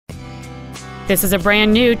This is a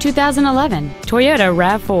brand new 2011 Toyota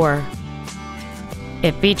RAV4.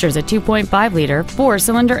 It features a 2.5-liter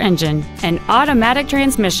four-cylinder engine, an automatic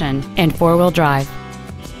transmission, and four-wheel drive.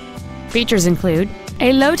 Features include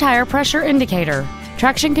a low tire pressure indicator,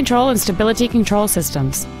 traction control and stability control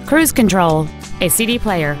systems, cruise control, a CD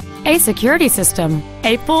player, a security system,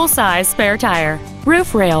 a full-size spare tire,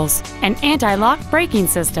 roof rails, an anti-lock braking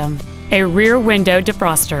system, a rear window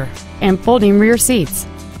defroster, and folding rear seats.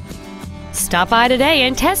 Stop by today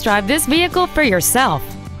and test drive this vehicle for yourself.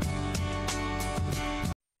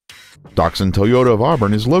 Doxon Toyota of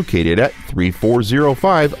Auburn is located at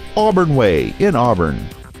 3405 Auburn Way in Auburn,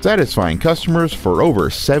 satisfying customers for over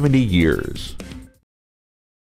 70 years.